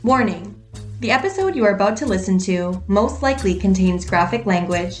Warning: the episode you are about to listen to most likely contains graphic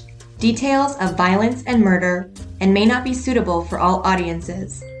language, details of violence and murder, and may not be suitable for all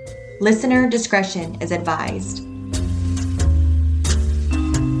audiences. Listener discretion is advised.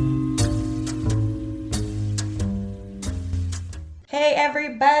 Hey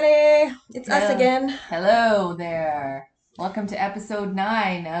everybody! It's us again. Hello there. Welcome to episode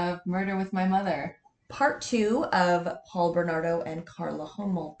 9 of Murder with My Mother. Part 2 of Paul Bernardo and Karla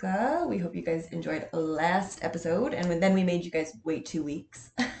Homolka. We hope you guys enjoyed last episode, and then we made you guys wait 2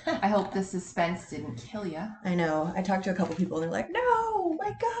 weeks. I hope the suspense didn't kill you. I know. I talked to a couple people and they're like, no,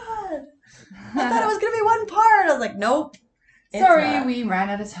 my God. I thought it was going to be one part. I was like, nope. Sorry, we ran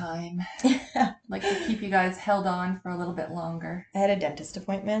out of time. Like to keep you guys held on for a little bit longer. I had a dentist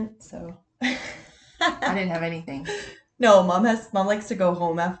appointment, so. I didn't have anything. No, mom likes to go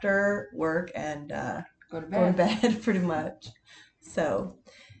home after work and go to bed pretty much. So,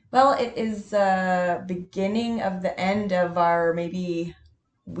 well, it is beginning of the end of our maybe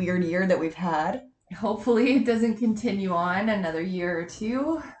weird year that we've had. Hopefully it doesn't continue on another year or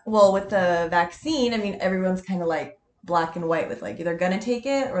two. Well, with the vaccine, I mean, everyone's kind of like black and white with like either gonna take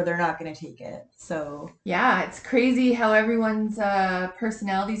it or they're not gonna take it. So yeah, it's crazy how everyone's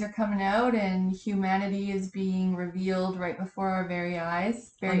personalities are coming out and humanity is being revealed right before our very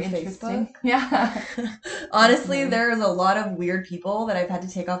eyes. Very interesting. Facebook? Yeah. Honestly, there's a lot of weird people that I've had to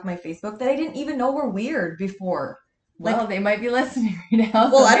take off my Facebook that I didn't even know were weird before. Well, they might be listening right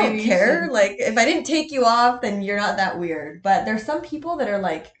now. Well, I don't care. Like, if I didn't take you off, then you're not that weird. But there's some people that are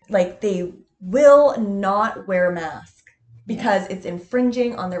like they will not wear a mask because it's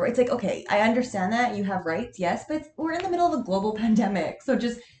infringing on their rights. Like, okay, I understand that you have rights, yes, but we're in the middle of a global pandemic. So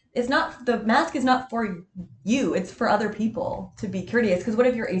the mask is not for you. It's for other people to be courteous. Because what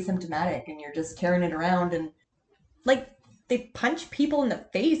if you're asymptomatic and you're just carrying it around and like they punch people in the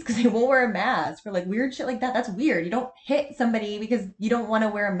face because they won't wear a mask or like weird shit like that. That's weird. You don't hit somebody because you don't want to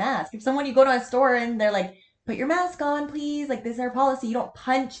wear a mask. If you go to a store and they're like, put your mask on, please. Like, this is our policy. You don't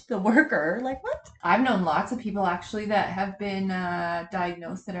punch the worker. Like, what? I've known lots of people actually that have been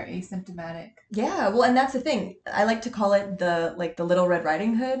diagnosed that are asymptomatic. Yeah, well, and that's the thing. I like to call it the Little Red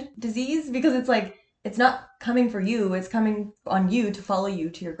Riding Hood disease because it's like, it's not coming for you. It's coming on you to follow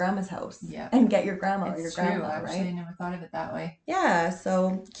you to your grandma's house and get your grandma or your grandma, right? Actually, I never thought of it that way. Yeah,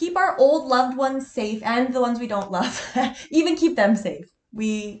 so keep our old loved ones safe and the ones we don't love. Even keep them safe.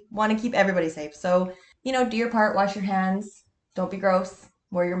 We want to keep everybody safe. So, do your part. Wash your hands. Don't be gross.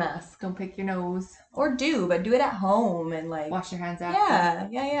 Wear your mask. Don't pick your nose. But do it at home and like... wash your hands after.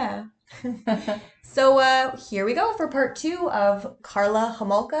 Yeah. So here we go for part 2 of Karla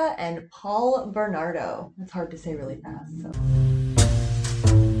Homolka and Paul Bernardo. It's hard to say really fast, so...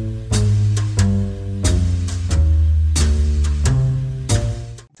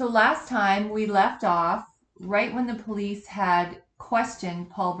 So last time we left off, right when the police had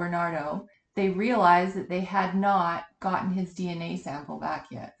questioned Paul Bernardo, they realized that they had not gotten his DNA sample back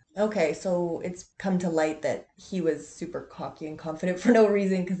yet. Okay, so it's come to light that he was super cocky and confident for no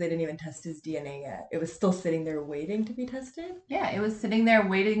reason because they didn't even test his DNA yet. It was still sitting there waiting to be tested? Yeah, it was sitting there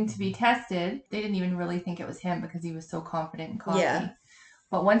waiting to be tested. They didn't even really think it was him because he was so confident and cocky. Yeah.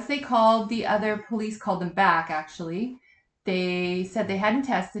 But once they called, the other police called them back, actually. They said they hadn't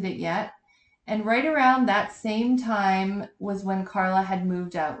tested it yet. And right around that same time was when Karla had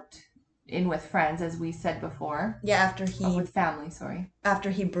moved out. In with friends, as we said before. Yeah, with family, sorry. After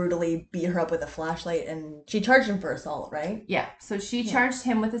he brutally beat her up with a flashlight and she charged him for assault, right? Yeah, so she charged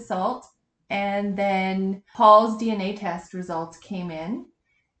him with assault and then Paul's DNA test results came in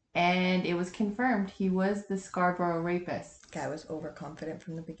and it was confirmed he was the Scarborough rapist. Guy was overconfident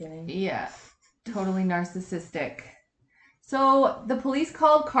from the beginning. Yeah, totally narcissistic. So the police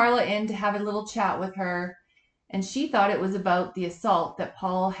called Karla in to have a little chat with her. And she thought it was about the assault that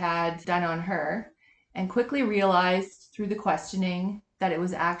Paul had done on her and quickly realized through the questioning that it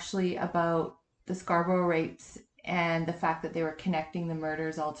was actually about the Scarborough rapes and the fact that they were connecting the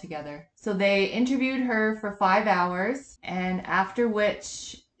murders all together. So they interviewed her for 5 hours, and after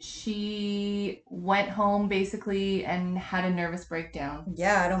which she went home basically and had a nervous breakdown.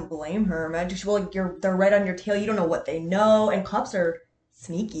 Yeah, I don't blame her. Imagine, they're right on your tail. You don't know what they know, and cops are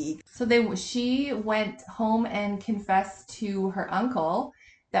sneaky. So she went home and confessed to her uncle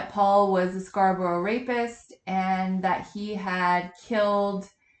that Paul was a Scarborough rapist and that he had killed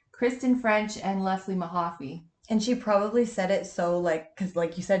Kristen French and Leslie Mahaffey. And she probably said it so because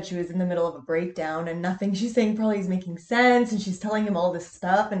like you said, she was in the middle of a breakdown and nothing she's saying probably is making sense and she's telling him all this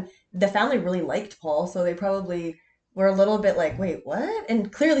stuff and the family really liked Paul, so they probably were a little bit like, wait, what?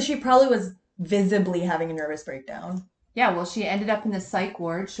 And clearly she probably was visibly having a nervous breakdown. Yeah, well, she ended up in the psych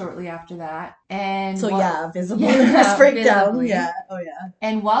ward shortly after that. And So yeah, visible nervous yeah, breakdown. visibly. Yeah. Oh yeah.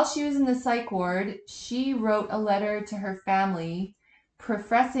 And while she was in the psych ward, she wrote a letter to her family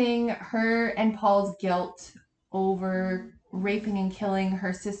professing her and Paul's guilt over raping and killing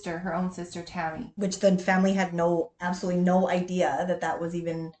her sister, her own sister, Tammy. Which the family had absolutely no idea that that was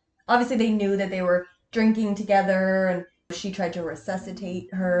even. Obviously, they knew that they were drinking together, and she tried to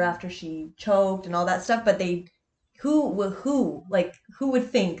resuscitate her after she choked and all that stuff. But who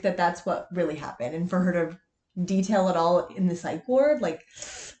would think that that's what really happened, and for her to detail it all in the psych ward, like,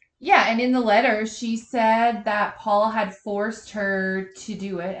 Yeah, and in the letter, she said that Paul had forced her to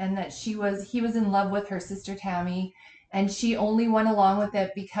do it and that he was in love with her sister Tammy, and she only went along with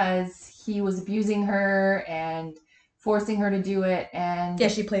it because he was abusing her and forcing her to do it. And yeah,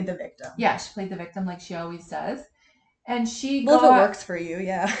 she played the victim. yeah, she played the victim like she always does. And she Well, if it got works for you,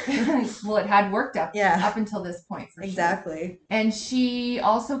 yeah. well, it had worked Yeah. up until this point for sure. Exactly. And she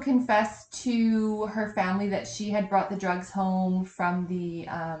also confessed to her family that she had brought the drugs home from the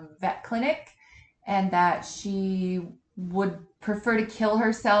vet clinic and that she would prefer to kill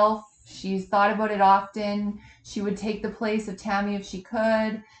herself. She's thought about it often. She would take the place of Tammy if she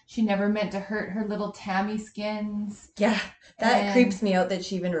could. She never meant to hurt her little Tammy skins. Yeah, that And- creeps me out that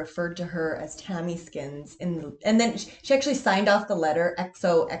she even referred to her as Tammy Skins and then she actually signed off the letter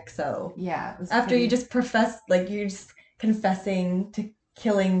XOXO. Yeah, it was After pretty- you just professed, like, you're just confessing to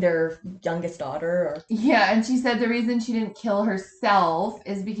killing their youngest daughter, or Yeah, and she said the reason she didn't kill herself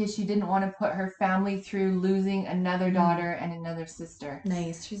is because she didn't want to put her family through losing another daughter and another sister.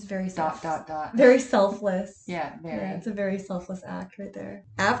 nice. She's very Dot. very selfless. Yeah, very. Yeah, it's a very selfless act right there.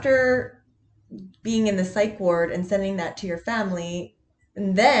 After being in the psych ward and sending that to your family,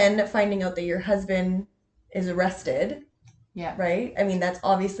 and then finding out that your husband is arrested, Yeah. right? I mean, that's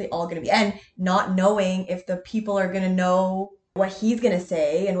obviously all going to be, and not knowing if the people are going to know what he's going to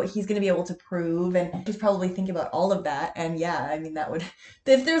say and what he's going to be able to prove. And she's probably thinking about all of that. And yeah, I mean, that would,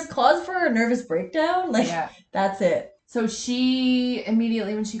 if there's cause for a nervous breakdown, like, Yeah. that's it. So she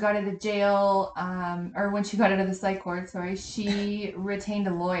immediately, when she got out of jail, or when she got out of the psych ward, sorry, she retained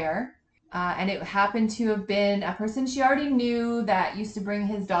a lawyer. And it happened to have been a person she already knew that used to bring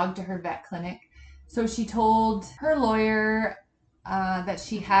his dog to her vet clinic. So she told her lawyer that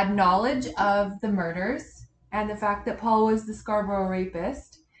she had knowledge of the murders and the fact that Paul was the Scarborough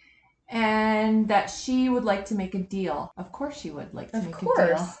rapist, and that she would like to make a deal. Of course she would like to make a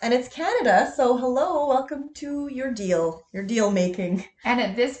deal. And it's Canada, so hello, welcome to your deal making. And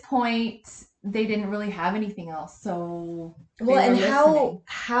at this point, they didn't really have anything else, so well, and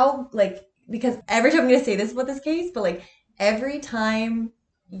how like, because every time I'm gonna say this about this case, but like every time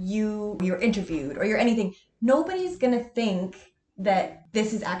you're interviewed or you're anything, nobody's gonna think that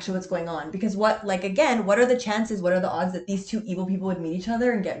this is actually what's going on, because what are the chances, what are the odds that these two evil people would meet each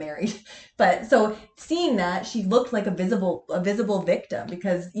other and get married? But so seeing that, she looked like a visible victim,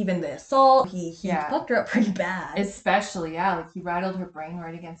 because even the assault, he fucked her up pretty bad, especially like he rattled her brain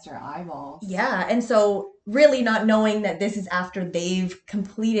right against her eyeballs. Yeah, and so really not knowing that this is after they've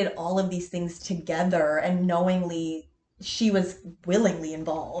completed all of these things together, and knowingly she was willingly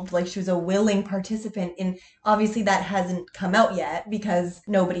involved, like she was a willing participant in, obviously that hasn't come out yet because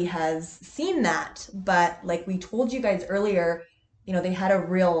nobody has seen that, but like we told you guys earlier, they had a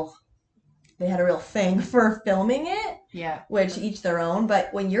real thing for filming it. Yeah. Which each their own,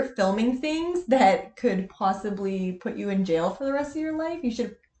 but when you're filming things that could possibly put you in jail for the rest of your life, you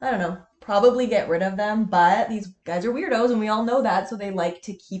should, I don't know, probably get rid of them. But these guys are weirdos and we all know that, so they like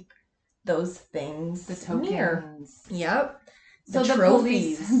to keep those things, the tokens. Near. Yep. So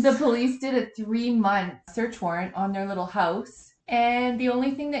the police did a 3-month search warrant on their little house, and the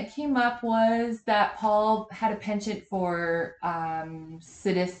only thing that came up was that Paul had a penchant for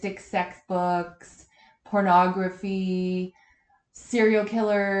sadistic sex books, pornography, serial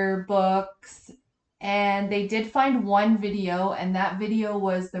killer books, and they did find one video, and that video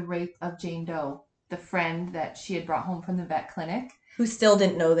was the rape of Jane Doe, the friend that she had brought home from the vet clinic. Who still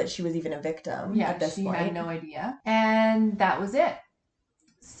didn't know that she was even a victim at this point. Yeah, she had no idea. And that was it.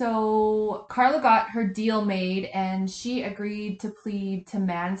 So Karla got her deal made and she agreed to plead to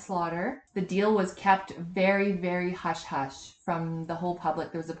manslaughter. The deal was kept very, very hush-hush from the whole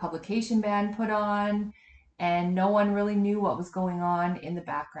public. There was a publication ban put on, and no one really knew what was going on in the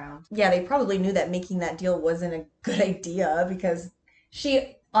background. Yeah, they probably knew that making that deal wasn't a good idea, because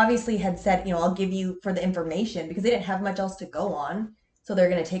she obviously had said, I'll give you for the information, because they didn't have much else to go on. So they're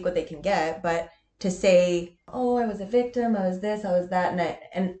going to take what they can get. But to say, oh, I was a victim, I was this, I was that.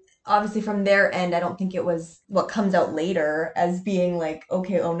 And obviously from their end, I don't think it was what comes out later as being like,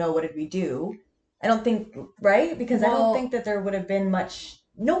 okay, oh no, what did we do? I don't think, right? Because I don't Well, think that there would have been much.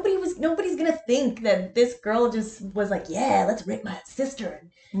 Nobody's gonna think that this girl just was like, yeah, let's rape my sister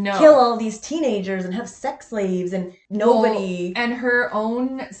and kill no. all these teenagers and have sex slaves, and Well, nobody. and her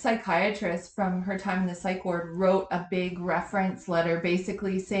own psychiatrist from her time in the psych ward wrote a big reference letter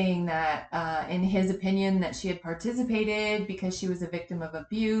basically saying that, in his opinion, that she had participated because she was a victim of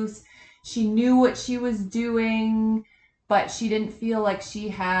abuse. She knew what she was doing, but she didn't feel like she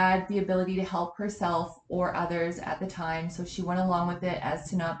had the ability to help herself or others at the time. So she went along with it as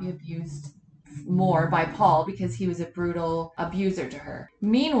to not be abused more by Paul because he was a brutal abuser to her.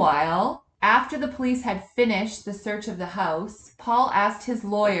 Meanwhile, after the police had finished the search of the house, Paul asked his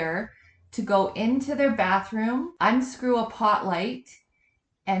lawyer to go into their bathroom, unscrew a pot light,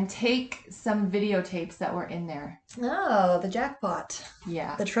 and take some videotapes that were in there. Oh, the jackpot,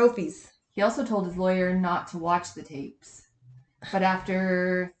 Yeah. the trophies. He also told his lawyer not to watch the tapes. But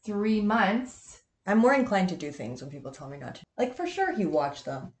after 3 months, I'm more inclined to do things when people tell me not to. Like, for sure, he watched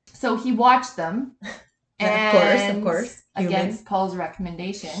them. so he watched them. Of course. Against Paul's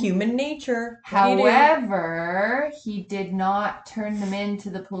recommendation. Human nature. However, he did not turn them in to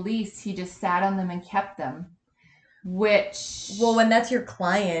the police. He just sat on them and kept them. Which, well, when that's your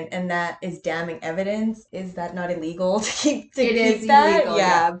client and that is damning evidence, is that not illegal to keep It is that? illegal,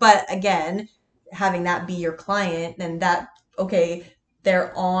 yeah. But again, having that be your client, then that, okay,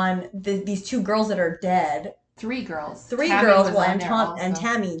 they're on these two girls that are dead. Three girls. Three Tammy girls, was well, on and there Tom also. and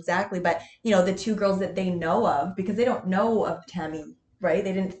Tammy, exactly. But the two girls that they know of, because they don't know of Tammy, right?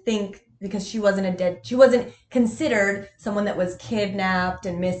 They didn't think, because she wasn't considered someone that was kidnapped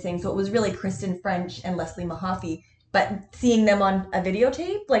and missing. So it was really Kristen French and Leslie Mahaffey. But seeing them on a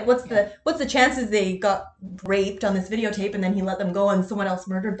videotape, like what's the chances they got raped on this videotape and then he let them go and someone else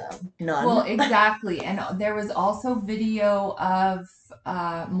murdered them? None. Well, exactly. And there was also video of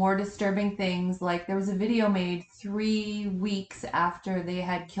more disturbing things. Like there was a video made 3 weeks after they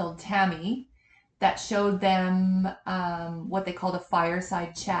had killed Tammy that showed them what they called a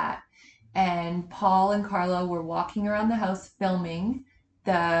fireside chat. And Paul and Carla were walking around the house filming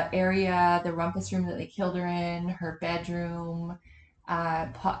the area, the rumpus room that they killed her in, her bedroom.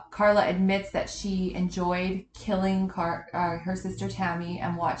 Carla admits that she enjoyed killing her sister Tammy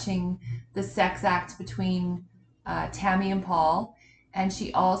and watching the sex act between Tammy and Paul. And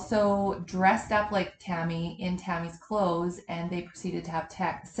she also dressed up like Tammy in Tammy's clothes, and they proceeded to have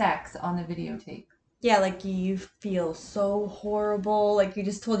sex on the videotape. Yeah, like you feel so horrible. Like you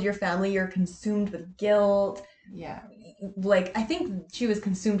just told your family you're consumed with guilt. Yeah. Like I think she was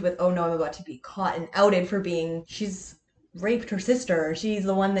consumed with, oh no, I'm about to be caught and outed for she's raped her sister. She's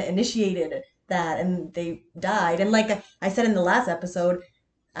the one that initiated that and they died. And like I said in the last episode,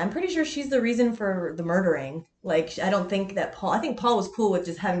 I'm pretty sure she's the reason for the murdering. Like I don't think that I think Paul was cool with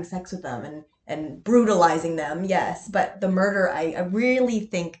just having sex with them and brutalizing them, yes. But the murder, I really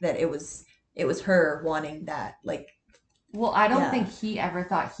think that it was her wanting that. Like, well, I don't yeah. think he ever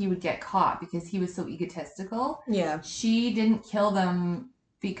thought he would get caught because he was so egotistical. Yeah. She didn't kill them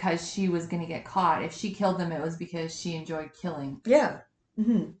because she was going to get caught. If she killed them, it was because she enjoyed killing. Yeah.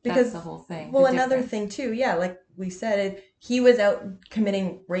 Mm-hmm. Because that's the whole thing. Well, another thing too, yeah, like we said, he was out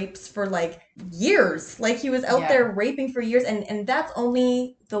committing rapes for like years. Like he was out there raping for years, and that's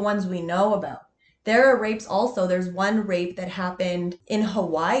only the ones we know about. There are rapes also. There's one rape that happened in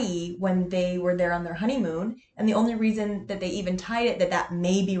Hawaii when they were there on their honeymoon, and the only reason that they even tied it that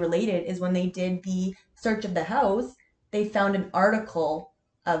may be related is when they did the search of the house, they found an article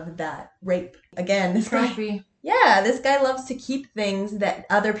of that rape. Again, this trophy. Yeah, this guy loves to keep things that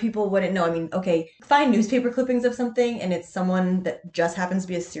other people wouldn't know. I mean, okay, find newspaper clippings of something and it's someone that just happens to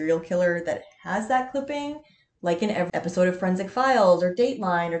be a serial killer that has that clipping, like in every episode of Forensic Files or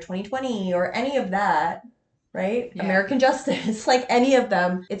Dateline or 2020 or any of that, right? Yeah. American Justice, like any of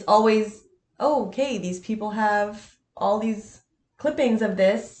them, it's always, oh, okay, these people have all these clippings of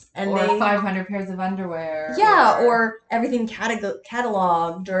this and or 500 pairs of underwear. Yeah, or everything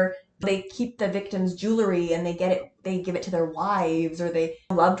cataloged, or they keep the victim's jewelry and they give it to their wives or they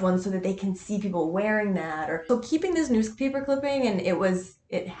loved ones so that they can see people wearing that. Or so keeping this newspaper clipping, and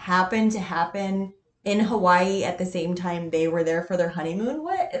it happened to happen in Hawaii at the same time they were there for their honeymoon.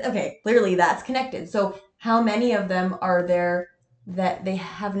 What? Okay, clearly that's connected. So how many of them are there that they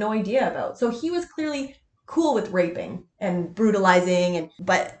have no idea about? So he was clearly cool with raping and brutalizing,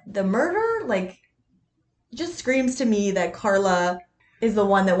 but the murder, like, just screams to me that Carla is the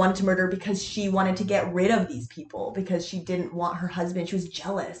one that wanted to murder because she wanted to get rid of these people because she didn't want her husband. She was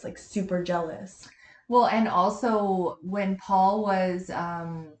jealous, like super jealous. Well, and also when Paul was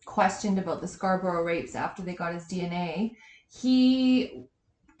questioned about the Scarborough rapes after they got his DNA, he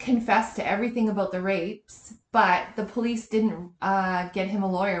confessed to everything about the rapes, but the police didn't get him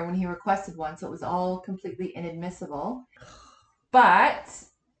a lawyer when he requested one, so it was all completely inadmissible. But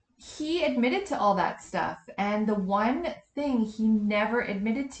he admitted to all that stuff, and the one thing he never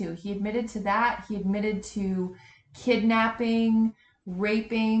admitted to, he admitted to that, he admitted to kidnapping,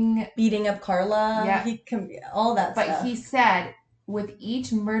 raping, beating up Carla. Yeah. He all that but stuff. he said with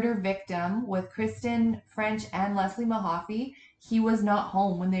each murder victim, with Kristen French and Leslie Mahaffey, he was not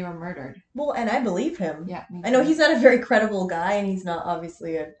home when they were murdered. Well, and I believe him. Yeah, me I know too. he's not a very credible guy, and he's not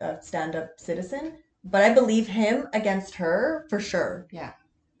obviously a stand-up citizen, but I believe him against her for sure. Yeah.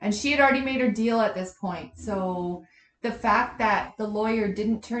 And she had already made her deal at this point. So the fact that the lawyer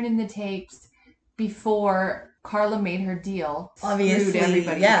didn't turn in the tapes before Carla made her deal Obviously, screwed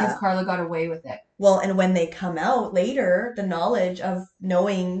everybody, yeah. because Carla got away with it. Well, and when they come out later, the knowledge of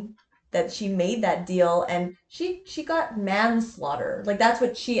knowing that she made that deal, and she got manslaughter. Like, that's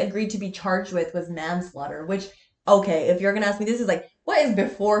what she agreed to be charged with, was manslaughter, which, okay, if you're gonna ask me, this is like, what is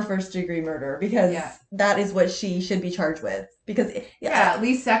before first degree murder? Because Yeah. that is what she should be charged with. Because Yeah, at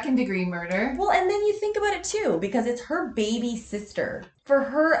least second degree murder. well, and then you think about it too, because it's her baby sister. For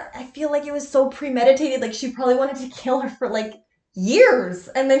her, I feel like it was so premeditated. Like, she probably wanted to kill her for like years,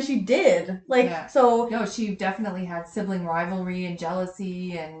 and then she did. Like, Yeah. so. No, she definitely had sibling rivalry and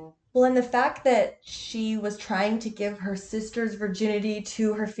jealousy and Well, and the fact that she was trying to give her sister's virginity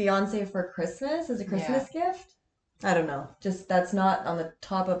to her fiance for Christmas as a Christmas gift, I don't know. Just that's not on the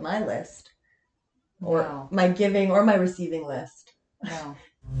top of my list, or no. my giving or my receiving list. No.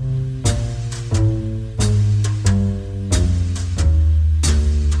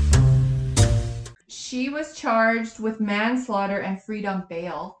 She was charged with manslaughter and freed on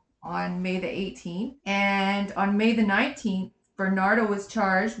bail on May the 18th. And on May the 19th, Bernardo was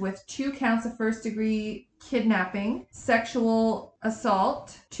charged with 2 counts of first degree kidnapping, sexual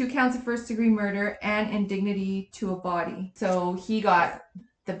assault, 2 counts of first degree murder, and indignity to a body. So he got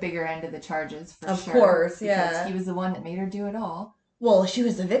the bigger end of the charges for Of sure. course, because yeah. he was the one that made her do it all. Well, she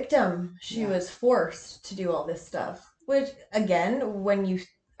was the victim. She Yeah. was forced to do all this stuff. Which, again, when you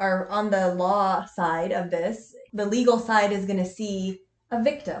are on the law side of this, the legal side is going to see a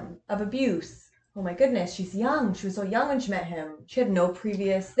victim of abuse. Oh my goodness, she's young. She was so young when she met him. She had no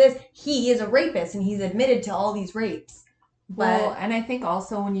previous this. He is a rapist, and he's admitted to all these rapes. Well, and I think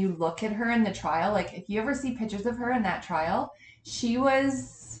also when you look at her in the trial, like if you ever see pictures of her in that trial, she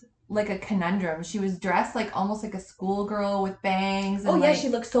was like a conundrum. She was dressed like almost like a schoolgirl with bangs. And Oh yeah, like, she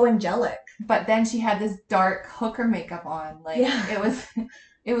looks so angelic. But then she had this dark hooker makeup on. Like Yeah. it was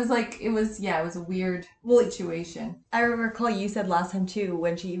a weird situation. I recall you said last time too,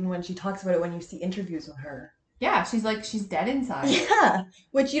 when she talks about it, when you see interviews with her. Yeah, she's dead inside. Yeah,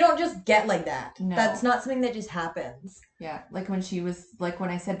 which you don't just get like that. No. That's not something that just happens. Yeah, like when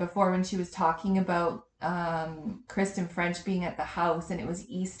I said before, when she was talking about Kristen French being at the house and it was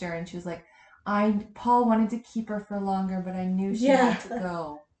Easter, and she was like, Paul wanted to keep her for longer, but I knew she had to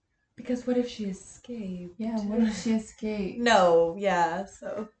go. Because what if she escaped? Yeah, what if she escaped? No, yeah,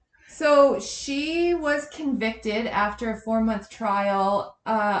 So she was convicted after a 4-month trial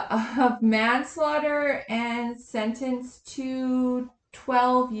of manslaughter and sentenced to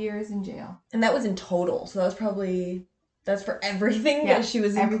 12 years in jail. And that was in total. So that's for everything Yeah, that she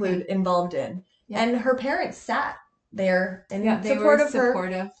was everything. involved in. Yeah. And her parents sat there in Yeah, they support were of her.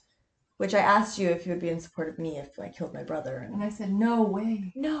 supportive. Which I asked you if you would be in support of me if I killed my brother. And I said, no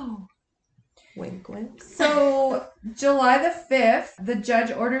way. No. Wink, wink. So July the 5th, the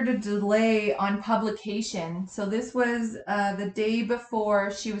judge ordered a delay on publication. So this was the day before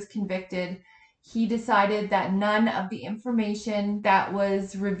she was convicted. He decided that none of the information that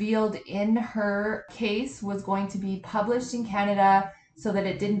was revealed in her case was going to be published in Canada so that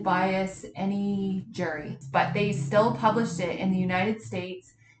it didn't bias any jury. But they still published it in the United States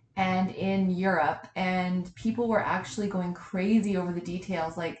and in Europe, and people were actually going crazy over the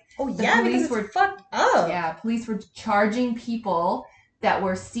details. Like, oh the yeah, police because were it's fucked up. Yeah, police were charging people that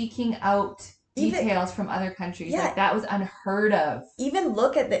were seeking out details from other countries. Yeah. Like, that was unheard of. Even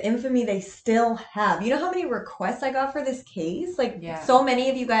look at the infamy they still have. You know how many requests I got for this case? Like, Yeah. so many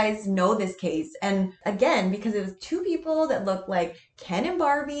of you guys know this case. And again, because it was 2 people that look like Ken and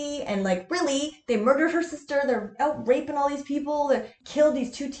Barbie, and like, really, they murdered her sister. They're out raping all these people. They killed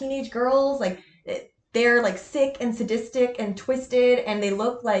these 2 teenage girls. Like, they're like sick and sadistic and twisted, and they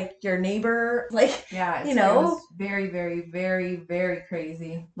look like your neighbor. Like, Yeah, you know, it was very, very, very, very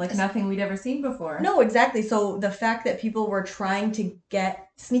crazy. Like nothing we'd ever seen before. No, exactly. So the fact that people were trying to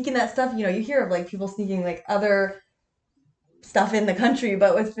sneaking that stuff, you know, you hear of like people sneaking like other stuff in the country,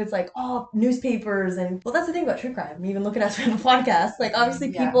 but if it's like, oh, newspapers and well, that's the thing about true crime. Even look at us, we have a podcast. Like obviously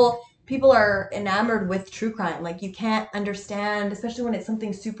Yeah. people are enamored with true crime. Like you can't understand, especially when it's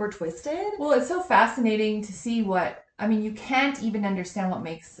something super twisted. Well, it's so fascinating to see you can't even understand what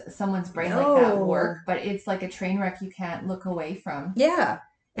makes someone's brain like that No. work, but it's like a train wreck you can't look away from. Yeah.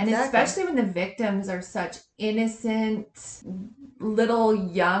 And exactly. especially when the victims are such innocent, little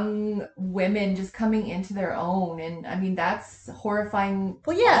young women just coming into their own. And I mean, that's horrifying.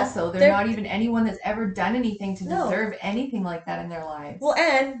 Well, yeah, also, they're not even anyone that's ever done anything to No. deserve anything like that in their lives. Well,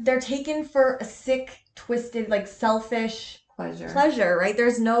 and they're taken for a sick, twisted, like selfish pleasure, right?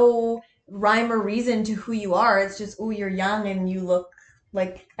 There's no rhyme or reason to who you are. It's just, oh, you're young and you look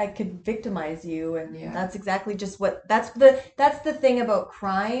like I could victimize you, and Yeah. that's exactly just what that's the thing about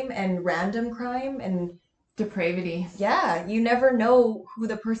crime and random crime and depravity. Yeah, you never know who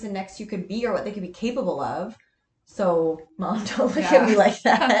the person next to you could be or what they could be capable of. So, Mom, don't look at me like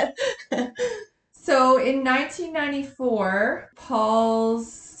that. So in 1994,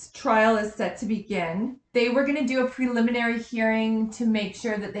 Paul's trial is set to begin. They were going to do a preliminary hearing to make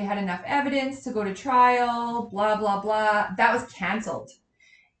sure that they had enough evidence to go to trial, blah, blah, blah. That was canceled.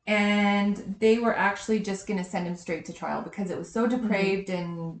 And they were actually just going to send him straight to trial because it was so depraved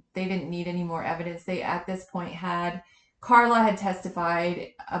and they didn't need any more evidence. They, at this point, Carla had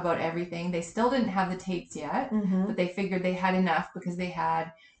testified about everything. They still didn't have the tapes yet, but they figured they had enough because they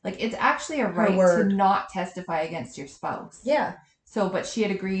had, it's actually a right to not testify against your spouse. Yeah. So, but she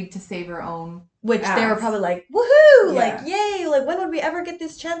had agreed to save her own. Which they were probably like, woohoo! Yeah. Like, yay! Like, when would we ever get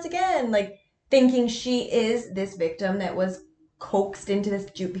this chance again? Like, thinking she is this victim that was coaxed into this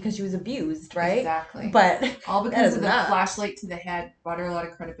because she was abused, right? Exactly. But all because of the flashlight to the head brought her a lot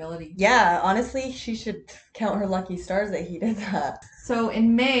of credibility. Yeah, honestly, she should count her lucky stars that he did that. So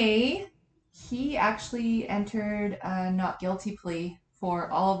in May, he actually entered a not guilty plea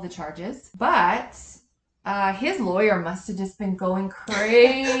for all of the charges, but his lawyer must have just been going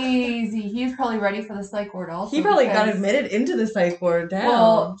crazy. He's probably ready for the psych ward also. He probably got admitted into the psych ward. Damn.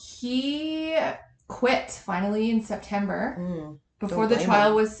 Well, he quit finally in September before the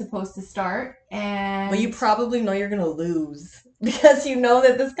trial was supposed to start. And well, you probably know you're gonna lose because you know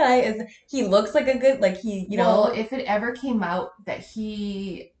that this guy he looks like a good, like he, you know. Well, if it ever came out that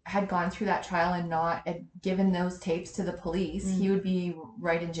he had gone through that trial and not given those tapes to the police, he would be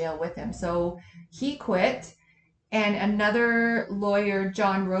right in jail with him. So he quit. And another lawyer,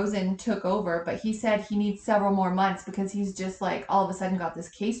 John Rosen, took over, but he said he needs several more months because he's just like all of a sudden got this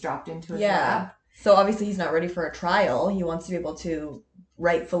case dropped into his lap. So obviously he's not ready for a trial. He wants to be able to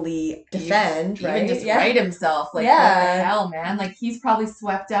rightfully defend, right? Even just right himself. Like, what the hell, man? Like, he's probably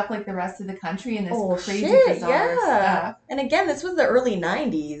swept up like the rest of the country in this crazy, bizarre stuff. And again, this was the early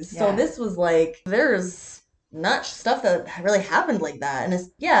 90s. So this was like, there's not stuff that really happened like that. And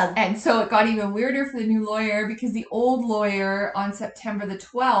And so it got even weirder for the new lawyer because the old lawyer on September the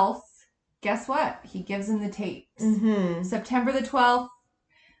 12th, guess what? He gives him the tapes. September the 12th,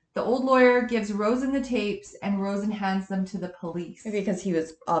 the old lawyer gives Rosen the tapes, and Rosen hands them to the police. Maybe because he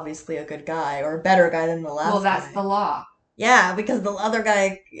was obviously a good guy, or a better guy than the last guy. Well, that's the law. Yeah, because the other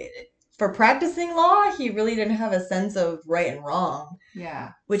guy, for practicing law, he really didn't have a sense of right and wrong.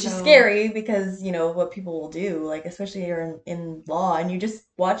 Yeah. Which is scary because, you know, what people will do, like, especially you're in law, and you just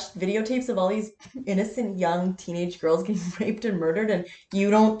watch videotapes of all these innocent young teenage girls getting raped and murdered, and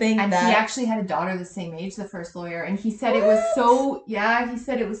you don't think and he actually had a daughter the same age, the first lawyer, and he said it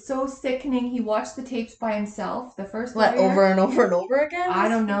was so sickening. He watched the tapes by himself, the first lawyer. Over and over and over again? I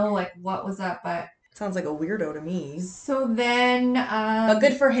don't know, like, what was up, but... Sounds like a weirdo to me. So then... but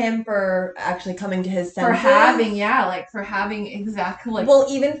good for him for actually coming to his senses. For having exactly... Like, well,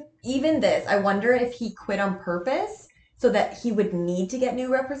 even this, I wonder if he quit on purpose so that he would need to get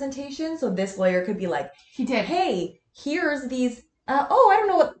new representation. So this lawyer could be like, he did. Hey, here's these... I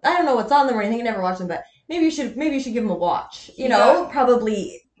don't know what's on them or anything. I never watched them, but maybe you should give him a watch. You know,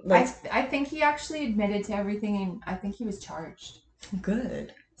 probably... Like, I think he actually admitted to everything, and I think he was charged.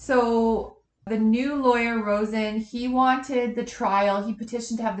 Good. So... the new lawyer, Rosen, he wanted the trial, he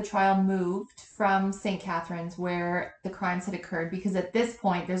petitioned to have the trial moved from St. Catharines where the crimes had occurred because at this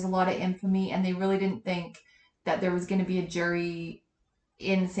point there's a lot of infamy and they really didn't think that there was going to be a jury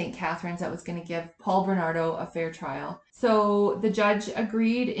in St. Catharines that was going to give Paul Bernardo a fair trial. So the judge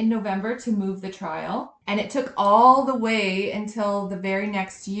agreed in November to move the trial, and it took all the way until the very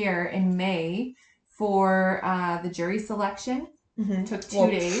next year in May for the jury selection. It took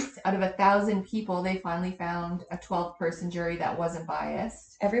 2 days. Out of 1,000 people, they finally found a 12-person jury that wasn't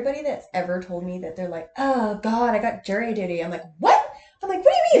biased. Everybody that's ever told me that they're like, oh, God, I got jury duty. I'm like, what? I'm like,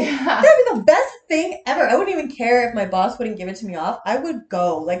 what do you mean? That'd be the best thing ever. I wouldn't even care if my boss wouldn't give it to me off. I would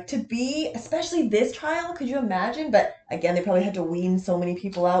go. Like to be, especially this trial, could you imagine? But again, they probably had to wean so many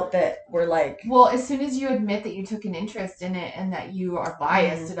people out that were like, Well, as soon as you admit that you took an interest in it and that you are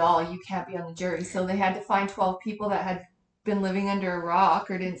biased at all, you can't be on the jury. So they had to find 12 people that had been living under a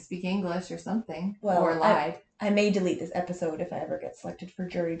rock or didn't speak English or something, well, or lied. I may delete this episode if I ever get selected for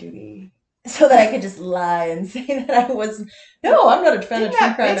jury duty. So that I could just lie and say that I was, no, I'm not a fan of Didn't true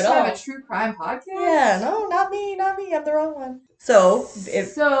that crime bitch at all. have a true crime podcast? Yeah, no, not me, not me. I'm the wrong one. So,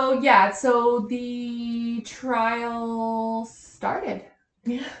 So the trial started.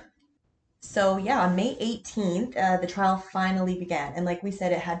 yeah. So yeah, on May 18th, the trial finally began, and like we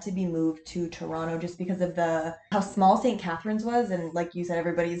said, it had to be moved to Toronto just because of the how small St. Catharines was, and like you said,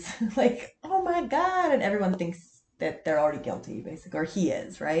 everybody's like, "Oh my God," and everyone thinks that they're already guilty, basically, or he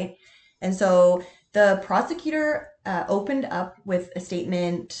is, right? And so the prosecutor opened up with a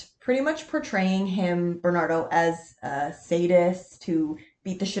statement, pretty much portraying him, Bernardo, as a sadist who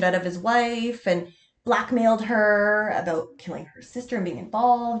beat the shit out of his wife and blackmailed her about killing her sister and being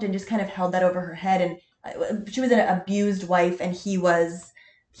involved and just kind of held that over her head, and she was an abused wife and he was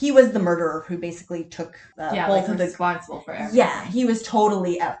the murderer who basically took both of the responsible for everything. Yeah, he was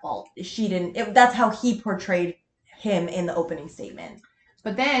totally at fault. She didn't that's how he portrayed him in the opening statement.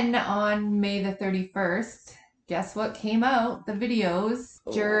 But then on May the 31st, guess what came out? The videos.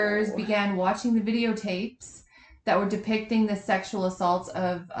 Jurors began watching the videotapes that were depicting the sexual assaults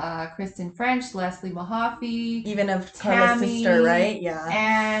of Kristen French, Leslie Mahaffey, even of Carla's sister, right? Yeah.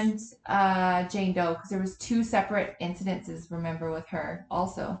 And Jane Doe, because there was 2 separate incidences, remember, with her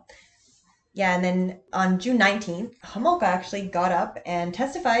also. Yeah, and then on June 19th, Homolka actually got up and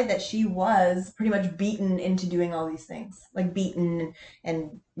testified that she was pretty much beaten into doing all these things. Like beaten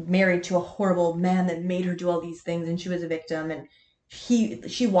and married to a horrible man that made her do all these things, and she was a victim, and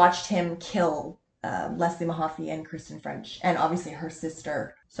she watched him kill Leslie Mahaffey and Kristen French, and obviously her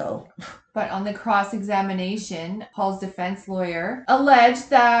sister. So, but on the cross-examination, Paul's defense lawyer alleged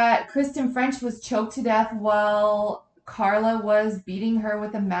that Kristen French was choked to death while Carla was beating her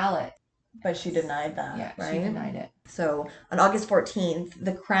with a mallet. But she denied that, yeah, right? She denied it. So on August 14th,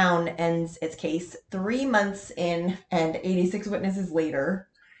 the Crown ends its case 3 months in and 86 witnesses later.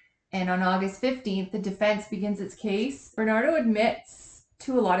 And on August 15th, the defense begins its case. Bernardo admits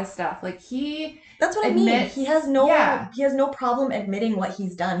to a lot of stuff. Like that's what I mean. He has no problem admitting what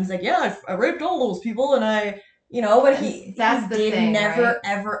he's done. He's like, yeah, I raped all those people, and but he did never,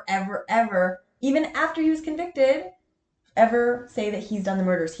 right? ever, even after he was convicted, ever say that he's done the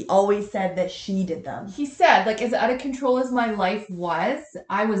murders. He always said that she did them. He said, like, as out of control as my life was,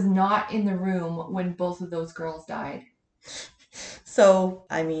 I was not in the room when both of those girls died. So,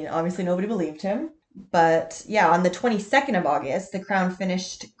 I mean, obviously nobody believed him. But yeah, on the 22nd of August, the Crown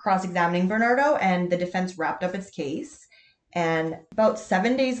finished cross-examining Bernardo and the defense wrapped up its case. And about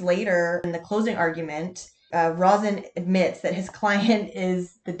 7 days later, in the closing argument, Rosen admits that his client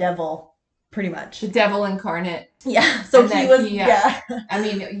is the devil. Pretty much. The devil incarnate. Yeah. So he was, yeah. I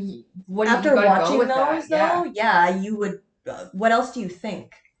mean, what after watching those, though, yeah, you would, what else do you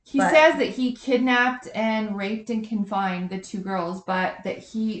think? He says that he kidnapped and raped and confined the 2 girls, but that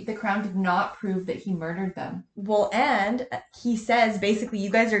the Crown did not prove that he murdered them. Well, and he says, basically, you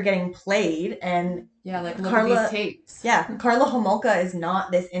guys are getting played, and yeah, like look at these tapes. Yeah, Carla Homolka is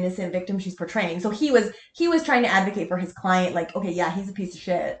not this innocent victim she's portraying. So he was trying to advocate for his client, like, okay, yeah, he's a piece of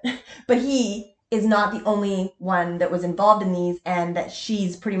shit, but he is not the only one that was involved in these, and that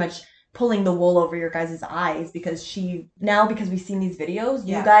she's pretty much pulling the wool over your guys' eyes because we've seen these videos,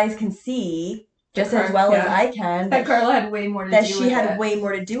 you guys can see just as well as I can that Carla had way more to do with it. That she had way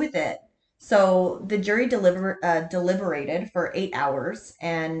more to do with it. So the jury deliberated for 8 hours,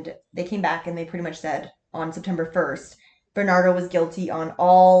 and they came back and they pretty much said on September 1st, Bernardo was guilty on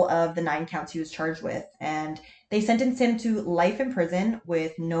all of the 9 counts he was charged with, and they sentenced him to life in prison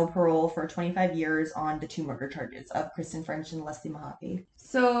with no parole for 25 years on the 2 murder charges of Kristen French and Leslie Mahaffey.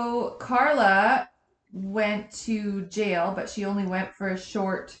 So Carla went to jail, but she only went for a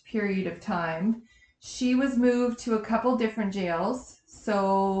short period of time. She was moved to a couple different jails.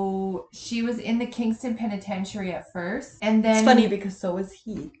 So she was in the Kingston Penitentiary at first. And then... It's funny because so was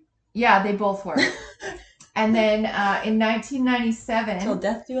he. Yeah, they both were. And then in 1997... Till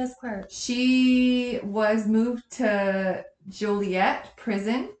death do us part. She was moved to Joliet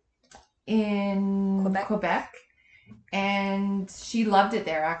Prison in Quebec. And she loved it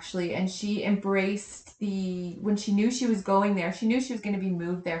there, actually. And she embraced when she knew she was going there, she knew she was going to be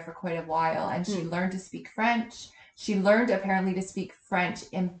moved there for quite a while. And she learned to speak French. She learned, apparently, to speak French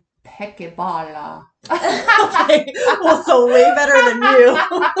Pekebala. Okay. Well, so way better than you.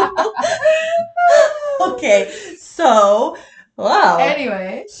 Okay. So, wow.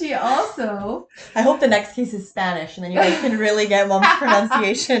 Anyway, she also... I hope the next case is Spanish and then you guys can really get mom's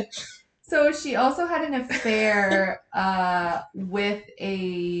pronunciation. So she also had an affair with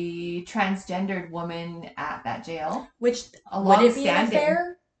a transgendered woman at that jail. Which, A would it be an long-standing.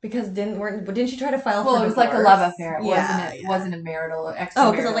 affair? Because didn't she try to file Well, for it was divorce? like a love affair. It Yeah, wasn't a marital, Oh,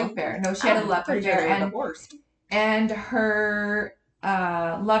 extramarital because like affair. No, she had a love pretty affair, sure they were and divorced. her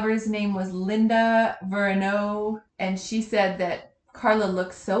lover's name was Linda Verneau, and she said that Carla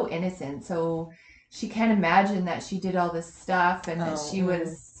looks so innocent, so she can't imagine that she did all this stuff and that she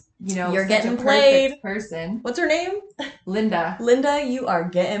was, you know, You're such getting a perfect played. person. What's her name? Linda. Linda, you are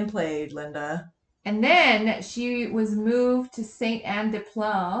getting played, Linda. And then she was moved to Saint Anne de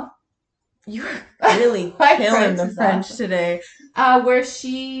Plan. You're really My killing French the is French awesome. today. Where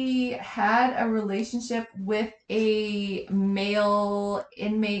she had a relationship with a male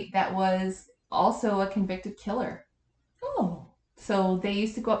inmate that was also a convicted killer. Oh. So they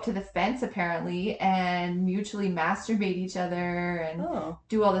used to go up to the fence apparently and mutually masturbate each other and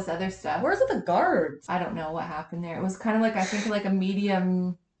do all this other stuff. Where's the guards? I don't know what happened there. It was kind of like, I think, like a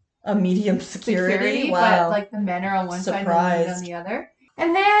medium security? Wow. But like the men are on one side and the women on the other.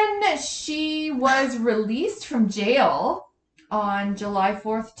 And then she was released from jail on July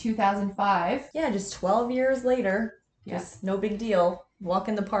 4th, 2005. Yeah, just 12 years later. Yeah. Just no big deal. Walk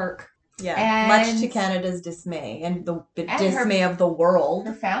in the park. Yeah. And much to Canada's dismay and the dismay of the world.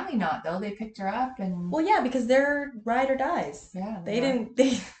 Her family not, though. They picked her up and... Well, yeah, because they're ride or dies. Yeah.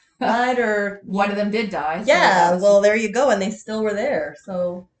 They died or... One of them did die. Yeah, well, there you go. And they still were there,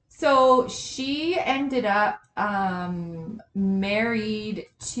 so... So she ended up married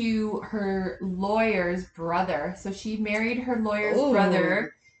to her lawyer's brother. So she married her lawyer's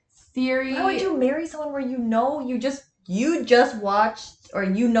brother. Why would you marry someone where you just watched or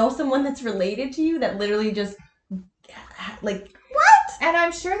you know someone that's related to you that literally just like what? And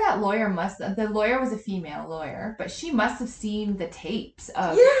I'm sure that the lawyer was a female lawyer, but she must have seen the tapes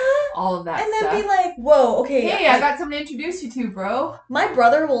of all of that and stuff. And then be like, whoa, okay. Hey, I got something to introduce you to, bro. My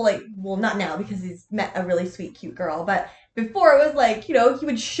brother will not now because he's met a really sweet, cute girl, but before it was like, he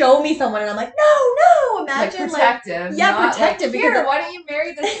would show me someone and I'm like, no, imagine like protective. Protective. Like, here, why don't you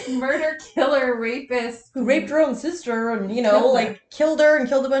marry this murder killer rapist who raped her own sister and, killed her and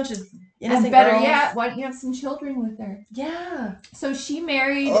killed a bunch of innocent and better girls. yet, why don't you have some children with her? Yeah. So she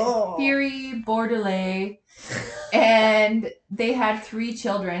married Thierry Bordelais and they had 3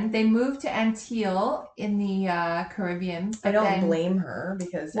 children. They moved to Antille in the Caribbean. I don't blame her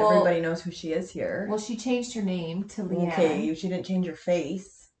because everybody knows who she is here. Well, she changed her name to Leanne. Okay, she didn't change her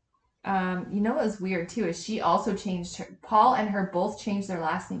face. What was weird too is she also changed Paul and her both changed their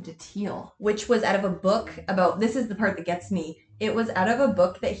last name to Teal. Which was out of a book about, this is the part that gets me. It was out of a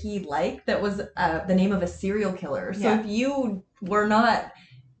book that he liked that was the name of a serial killer. So if you were not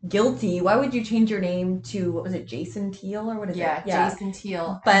guilty, why would you change your name to, what was it, Jason Teal or what is it? Yeah, Jason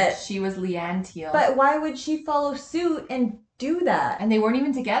Teal. But she was Leanne Teal. But why would she follow suit and do that? And they weren't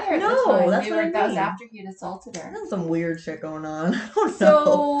even together at the time. That's what I mean. That was after he had assaulted her. There's some weird shit going on. I don't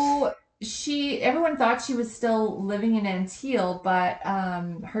know. So everyone thought she was still living in Antille, but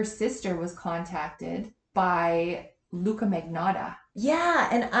her sister was contacted by Luca Magnotta. Yeah,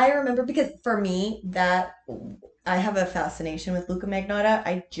 and I remember because for me I have a fascination with Luca Magnotta.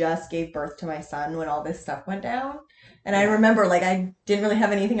 I just gave birth to my son when all this stuff went down. And I remember I didn't really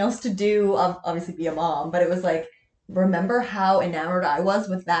have anything else to do, obviously be a mom, but it was remember how enamored I was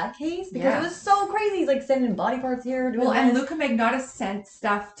with that case? Because it was so crazy. He's sending body parts here. And Luca Magnotta sent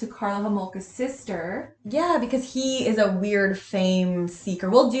stuff to Carla Homolka's sister. Yeah, because he is a weird fame seeker.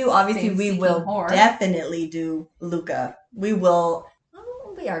 We will definitely do Luca. We will.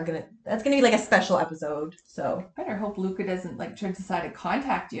 That's gonna be a special episode. So better hope Luca doesn't try to decide to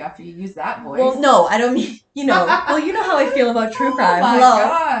contact you after you use that voice. Well, no, I don't mean Well, you know how I feel about true crime. Oh my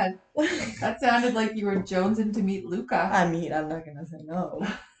God, that sounded like you were jonesing to meet Luca. I mean, I'm not gonna say no.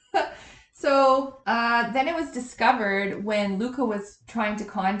 So then it was discovered when Luca was trying to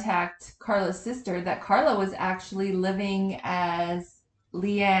contact Carla's sister that Carla was actually living as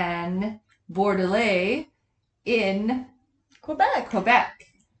Leanne Bordelais in Quebec.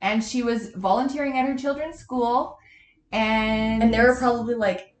 And she was volunteering at her children's school. And they were probably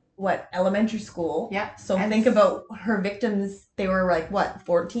elementary school. Yeah. So think about her victims. They were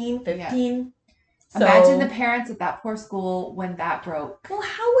 14, 15? Yeah. So, imagine the parents at that poor school when that broke. Well,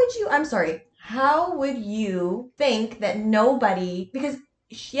 how would you think that nobody, because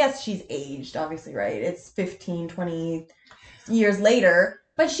yes, she's aged, obviously, right? It's 15, 20 years later.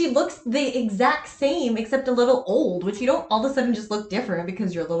 But she looks the exact same, except a little old, which you don't all of a sudden just look different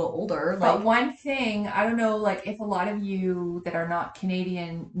because you're a little older. But Like, one thing, I don't know, like if a lot of you that are not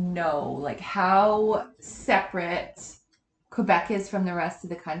Canadian know, like how separate Quebec is from the rest of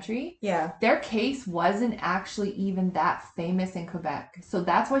the country. yeah. Their case wasn't actually even that famous in Quebec. So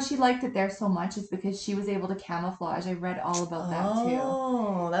that's why she liked it there so much, is because she was able to camouflage. I read all about that too.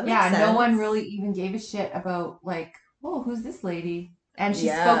 Oh, that makes Yeah, sense. no one really even gave a shit about like, oh, who's this lady? And she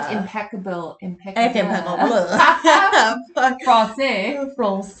spoke Yeah. impeccable Impeccable. français.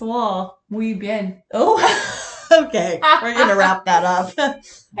 François. Muy bien. Oh, okay. We're gonna wrap that up.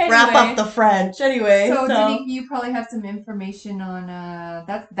 Wrap up the French. Anyway, So so Denise, you probably have some information on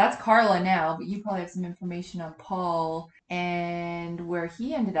that's Carla now, but you probably have some information on Paul and where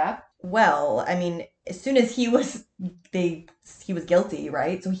he ended up. well, I mean, as soon as he was guilty,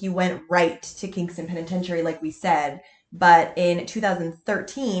 right? So he went right to Kingston Penitentiary, like we said. But in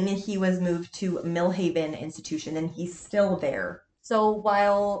 2013, he was moved to Millhaven Institution, and he's still there. So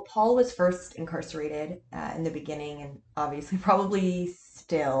while Paul was first incarcerated in the beginning, and obviously probably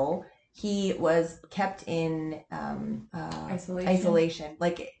still, he was kept in isolation,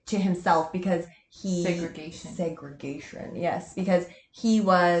 like to himself, because he segregation, yes, because he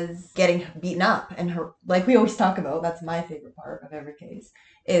was getting beaten up, and like we always talk about, that's my favorite part of every case,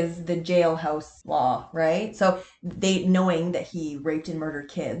 is the jailhouse law, right? So they, knowing that he raped and murdered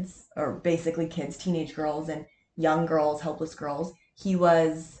kids, or basically kids, teenage girls and young girls, helpless girls, he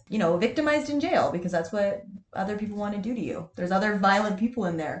was, victimized in jail, because that's what other people want to do to you. There's other violent people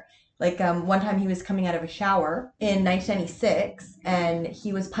in there. Like one time he was coming out of a shower in 1996, and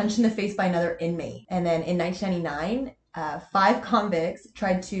he was punched in the face by another inmate. And then in 1999, 5 convicts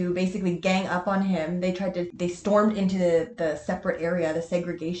tried to basically gang up on him. They stormed into the separate area, the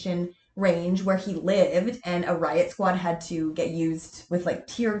segregation range where he lived, and a riot squad had to get used with like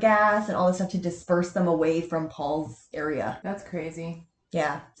tear gas and all this stuff to disperse them away from Paul's area. That's crazy.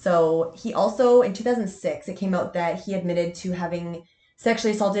 Yeah. So he also, in 2006, it came out that he admitted to having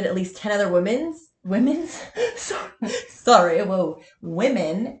sexually assaulted at least 10 other women,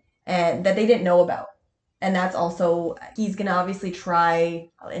 and that they didn't know about. And that's also, he's going to obviously try,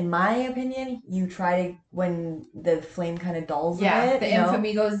 in my opinion, when the flame kind of dulls a bit. Yeah, the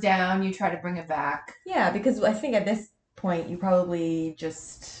infamy goes down, you try to bring it back. Yeah, because I think at this point, you probably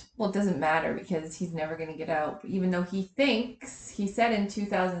just... Well, it doesn't matter because he's never going to get out. Even though he said in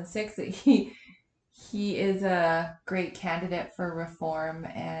 2006 that he is a great candidate for reform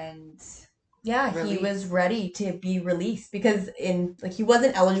and... Yeah, release. He was ready to be released because he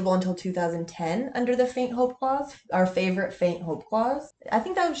wasn't eligible until 2010 under the faint hope clause, our favorite faint hope clause. I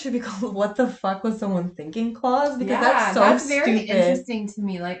think that should be called "What the fuck was someone thinking" clause, because that's very stupid. Interesting to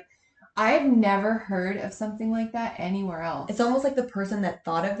me. Like, I've never heard of something like that anywhere else. It's almost like the person that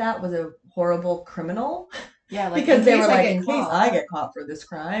thought of that was a horrible criminal. Yeah, like because they were like, in case I get caught for this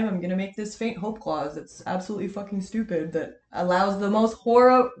crime, I'm gonna make this faint hope clause that's absolutely fucking stupid, that allows the most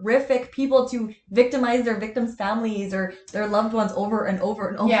horrific people to victimize their victims' families or their loved ones over and over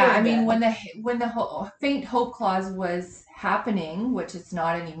and over. Yeah, again. I mean, when the faint hope clause was happening, which it's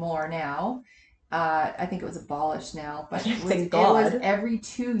not anymore now. I think it was abolished now, but it was every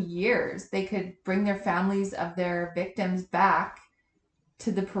 2 years they could bring their families of their victims back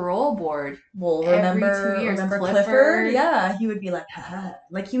to the parole board. Well, remember 2 years. Remember Clifford? Yeah, he would be like, haha.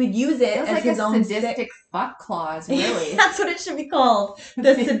 Like he would use it as like his own sadistic fuck clause, really. That's what it should be called.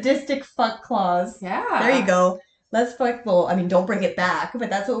 The sadistic fuck clause. Yeah. There you go. Let's fuck. Well, I mean, don't bring it back,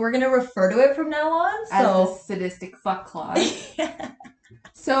 but that's what we're gonna refer to it from now on. As the sadistic fuck clause. Yeah.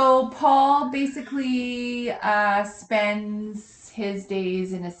 So Paul basically spends his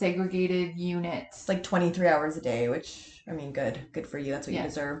days in a segregated unit. It's like 23 hours a day, which... I mean, good for you. That's what you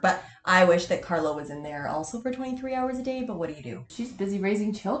deserve. But I wish that Carla was in there also for 23 hours a day. But what do? She's busy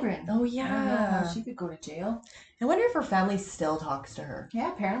raising children. Oh, yeah. I don't know how she could go to jail. I wonder if her family still talks to her.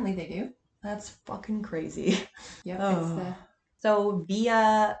 Yeah, apparently they do. That's fucking crazy. Yep. Oh. So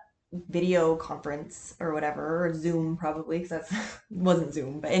via video conference or whatever, or Zoom probably, because that wasn't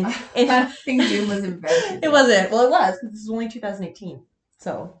Zoom. But I think Zoom was invented. It wasn't. Well, it was, because this was only 2018.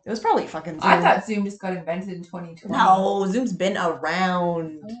 So it was probably fucking Zoom. I thought Zoom just got invented in 2020. No, Zoom's been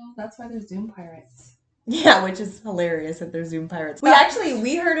around. Oh, that's why there's Zoom pirates. Yeah, which is hilarious that they're Zoom pirates.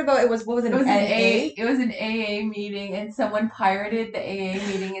 We heard about it was, what was it? It was an AA meeting, and someone pirated the AA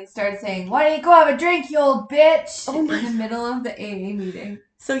meeting and started saying, "Why don't you go have a drink, you old bitch?" in the middle of the AA meeting.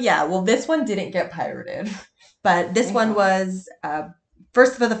 So yeah, well, this one didn't get pirated, but this one was for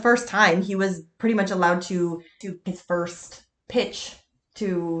the first time he was pretty much allowed to do his first pitch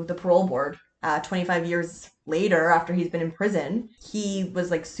to the parole board 25 years later, after he's been in prison, he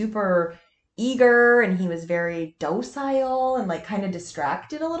was like super eager and he was very docile and like kind of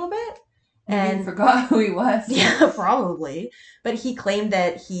distracted a little bit. Maybe he And forgot who he was. yeah, probably. But he claimed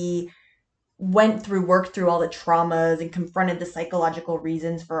that he worked through all the traumas and confronted the psychological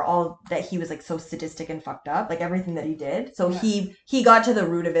reasons for all that he was like so sadistic and fucked up, like everything that he did. So Yeah. he got to the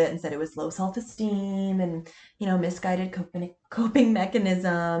root of it and said it was low self-esteem and, you know, misguided coping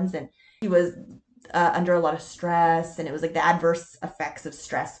mechanisms, and he was under a lot of stress, and it was like the adverse effects of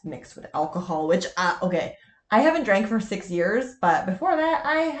stress mixed with alcohol, which okay, I haven't drank for 6 years, but before that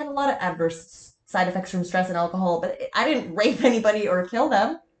I had a lot of adverse side effects from stress and alcohol, but I didn't rape anybody or kill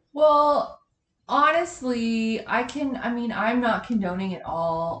them. Well, honestly, I'm not condoning at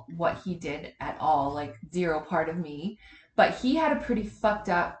all what he did at all, like zero part of me, but he had a pretty fucked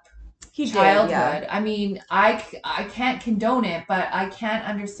up He did, childhood. yeah. I mean, I can't condone it, but I can't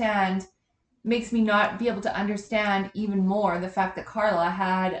understand, makes me not be able to understand even more the fact that Carla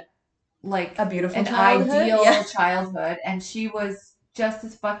had like A beautiful an childhood, ideal yeah. childhood and she was just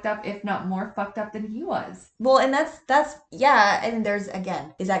as fucked up, if not more fucked up than he was. Well, and that's yeah, and there's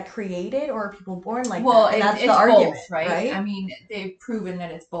again, is that created or are people born like Well, that? And that's the it's argument, both, right? I right? mean, they've proven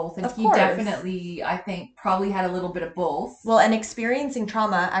that it's both, and Of he course. definitely, I think, probably had a little bit of both. Well, and experiencing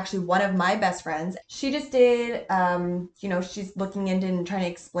trauma, actually one of my best friends, she just did you know, she's looking into and trying to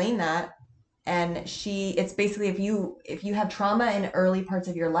explain that. And it's basically if you have trauma in early parts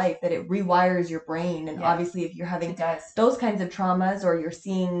of your life, that it rewires your brain. And Yeah, obviously if you're having it does. those kinds of traumas or you're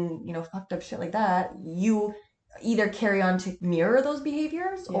seeing, you know, fucked up shit like that, you either carry on to mirror those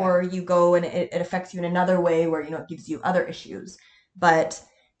behaviors Yeah. or you go and it affects you in another way where, you know, it gives you other issues. But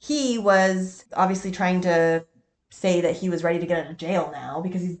he was obviously trying to say that he was ready to get out of jail now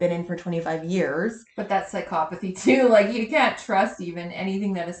because he's been in for 25 years. But that's psychopathy too. Like, you can't trust even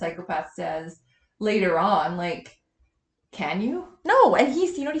anything that a psychopath says later on. Like, can you? No, and you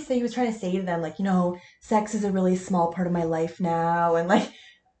know what he said? He was trying to say to them, like, you know, sex is a really small part of my life now. And like,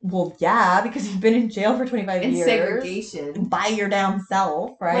 well, yeah, because you've been in jail for 25 In years segregation. by your damn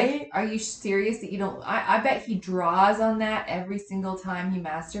self, right? Like, are you serious that you don't? I bet he draws on that every single time he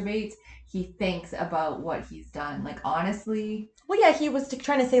masturbates. He thinks about what he's done. Like, honestly, Well, yeah, he was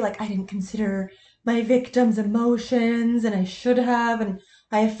trying to say, like, I didn't consider my victim's emotions and I should have, and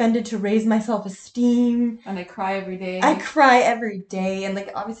I offended to raise my self esteem. and I cry every I day. cry every day, and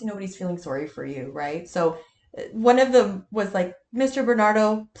like obviously nobody's feeling sorry for you, right? So one of them was like, Mr.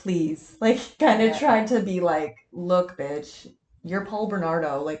 Bernardo, please, like kind of Yeah. tried to be like, look, bitch, you're Paul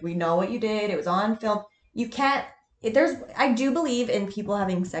Bernardo. Like we know what you did. It was on film. You can't. I do believe in people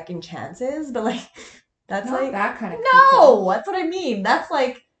having second chances, but like that's Not like that kind of no, people. that's what I mean. That's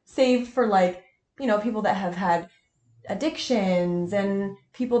like saved for like you know people that have had addictions and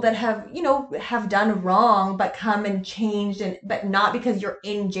people that have you know have done wrong but come and changed, and but not because you're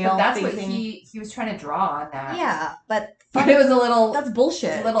in But jail that's what facing he was trying to draw on that. yeah, but But fuck, it was that's a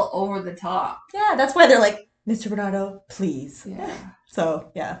bullshit. little over the top. Yeah, that's why they're like, Mr. Bernardo, please. Yeah.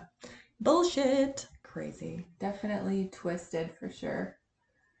 So yeah, bullshit, crazy. Definitely twisted for sure.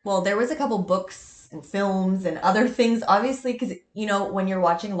 Well, there was a couple books and films and other things, obviously, because you know when you're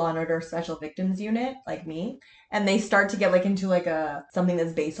watching Law and Order Special Victims Unit, like me, and they start to get like into like a something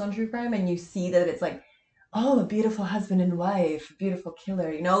that's based on true crime, and you see that it's like, oh, a beautiful husband and wife, beautiful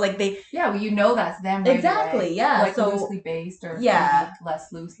killer, you know, like they Yeah, well, you know that's them right exactly, away. yeah. Like, So loosely based, or yeah, maybe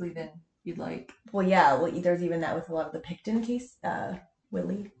less loosely than you'd like. well, yeah, well, there's even that with a lot of the Picton case,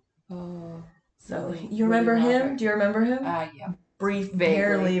 Willie. Oh, So Willie, you remember Willie him? Robert. Do you remember him? Yeah. Brief, Vaguely.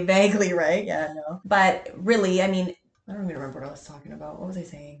 barely, vaguely, right? Yeah, no. But really, I mean, I don't even remember what I was talking about. What was I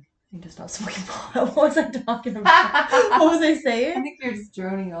saying? I need to stop smoking pot. What was I talking about? What was I I saying? think you're just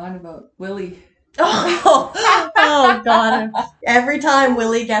droning on about Willie. Oh God. Every time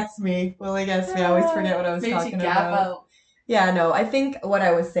Willie gets me. I always forget what I was Made you talking gap about. out. Yeah, no, I think what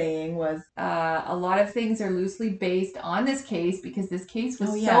I was saying was A lot of things are loosely based on this case because this case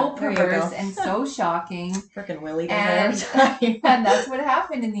was Oh, yeah, so there you go. perverse and so shocking, frickin' Willie does that every time. and that's what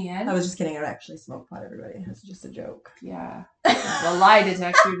happened in the I end. was just kidding. I don't actually smoke pot, everybody. It was just a joke. Yeah, the lie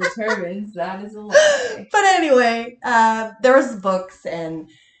detector determines that is a lie. But anyway, there was books and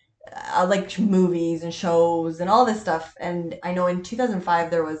like movies and shows and all this stuff. And I know in 2005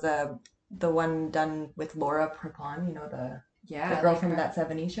 there was the one done with Laura Prepon, you know, the girl from That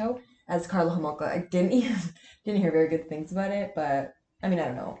 70s Show, as Carla Homolka. I didn't hear very good things about it, but I mean I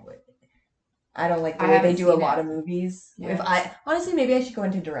don't know. I don't like the way they do a lot of movies. Yeah. If I honestly maybe I should go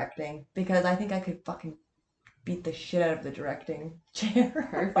into directing because I think I could fucking beat the shit out of the directing chair.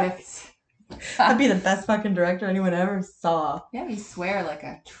 Perfect. I'd be the best fucking director anyone ever saw. Yeah, you swear like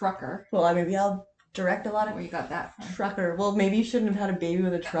a trucker. Well, maybe I'll direct a lot of Where you got that from? trucker. Well, maybe you shouldn't have had a baby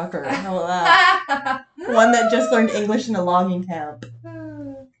with a trucker. How about that? One that just learned English in a logging camp.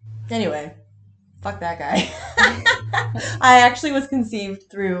 Anyway, fuck that guy. I actually was conceived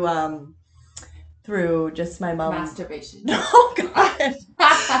through just my mom. Masturbation. Oh God.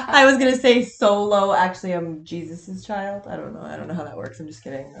 I was gonna say solo. Actually, I'm Jesus's child. I don't know how that works. I'm just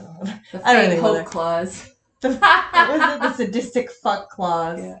kidding. The I don't fake think hope whether- clause. what was it? The sadistic fuck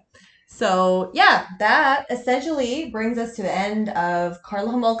clause. Yeah. So yeah, that essentially brings us to the end of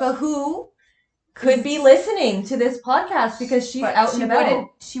Carla Homolka, who could be listening to this podcast because she's But out and about.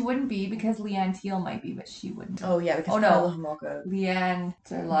 She wouldn't be because Leanne Teal might be, but she wouldn't. Oh yeah, because Oh, no. Carla Homolka. Leanne,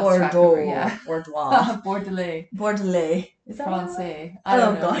 I lost track of Bordeaux. her, yeah. Bordeaux. Bordelais. Bordelais. Is that what it was? Francais. I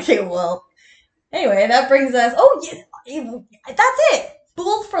don't know. God. Okay, well. Anyway, that brings us. Oh yeah, that's it.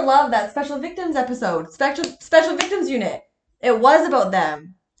 Fooled for Love, that Special Victims episode, Special Victims Unit. It was about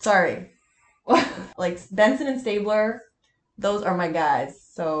them. Sorry. Like Benson and Stabler, those are my guys.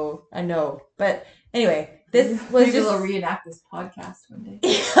 So I know. But anyway, this was Maybe just. they'll reenact this podcast one day.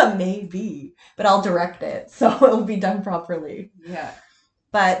 Yeah, maybe. But I'll direct it, so it'll be done properly. Yeah.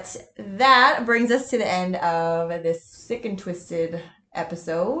 But that brings us to the end of this sick and twisted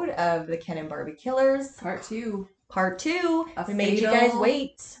episode of the Ken and Barbie Killers. Part 2. Part 2. A We made you fatal- guys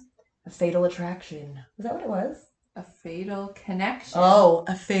wait. A fatal attraction. Was that what it was? A fatal connection. Oh,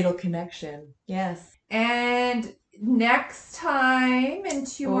 a fatal connection. Yes. And next time in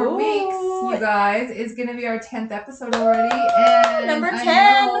 2 more Ooh. weeks, you guys, is going to be our 10th episode already. And Number I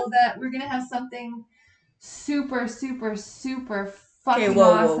 10. know that we're going to have something super, super, super fucking Okay,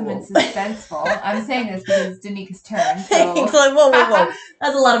 whoa, awesome whoa. and suspenseful. I'm saying this because it's Danika's turn. Thanks. So Like, whoa.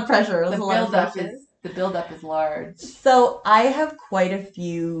 That's a lot of pressure. That's the a lot of build-up is large. So I have quite a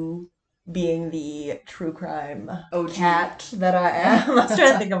few being the true crime OG. cat that I am. I was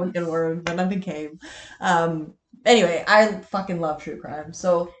trying to think of a good word, but nothing came. Anyway, I fucking love true crime.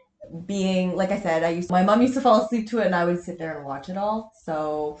 So being, like I said, my mom used to fall asleep to it and I would sit there and watch it all.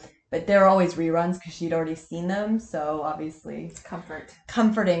 So, but there were always reruns because she'd already seen them. So obviously It's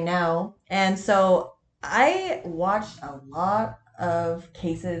comforting now. And so I watched a lot of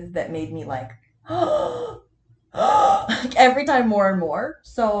cases that made me like, like every time more and more.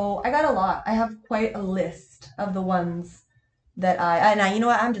 So I got a lot. I have quite a list of the ones that you know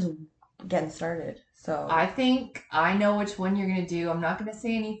what? I'm just getting started. So I think I know which one you're going to do. I'm not going to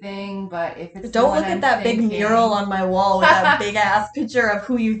say anything, but if it's don't look at that big mural on my wall with that big ass picture of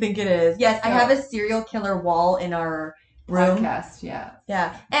who you think it is. Yes, I have a serial killer wall in our room. Podcast, yeah.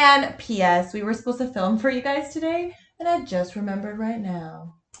 Yeah. And P.S. We were supposed to film for you guys today, and I just remembered right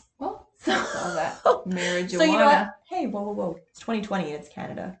now. Well, So all that marijuana. So you know what? Hey, whoa. It's 2020 and it's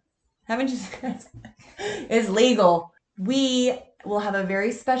Canada. Haven't you? It's legal. We will have a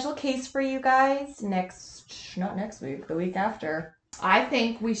very special case for you guys not next week, the week after. I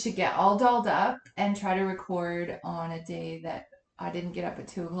think we should get all dolled up and try to record on a day that I didn't get up at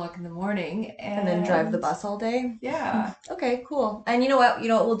 2:00 in the morning. And then drive the bus all day. Yeah. Okay, cool. And you know what? You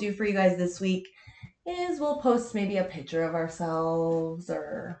know what we'll do for you guys this week is we'll post maybe a picture of ourselves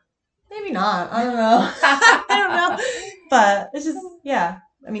or maybe not. I don't know. I don't know. But it's just, yeah.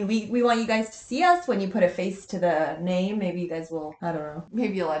 I mean, we want you guys to see us when you put a face to the name. Maybe you guys will, I don't know.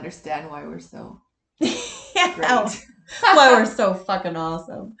 Maybe you'll understand why we're so Yeah. great. Why we're so fucking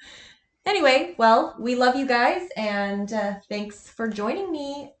awesome. Anyway, well, we love you guys, and thanks for joining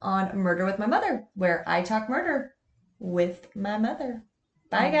me on Murder with My Mother, where I talk murder with my mother.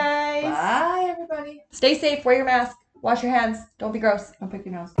 Bye, guys. Bye, everybody. Stay safe. Wear your mask. Wash your hands. Don't be gross. Don't pick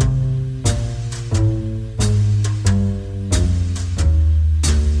your nose.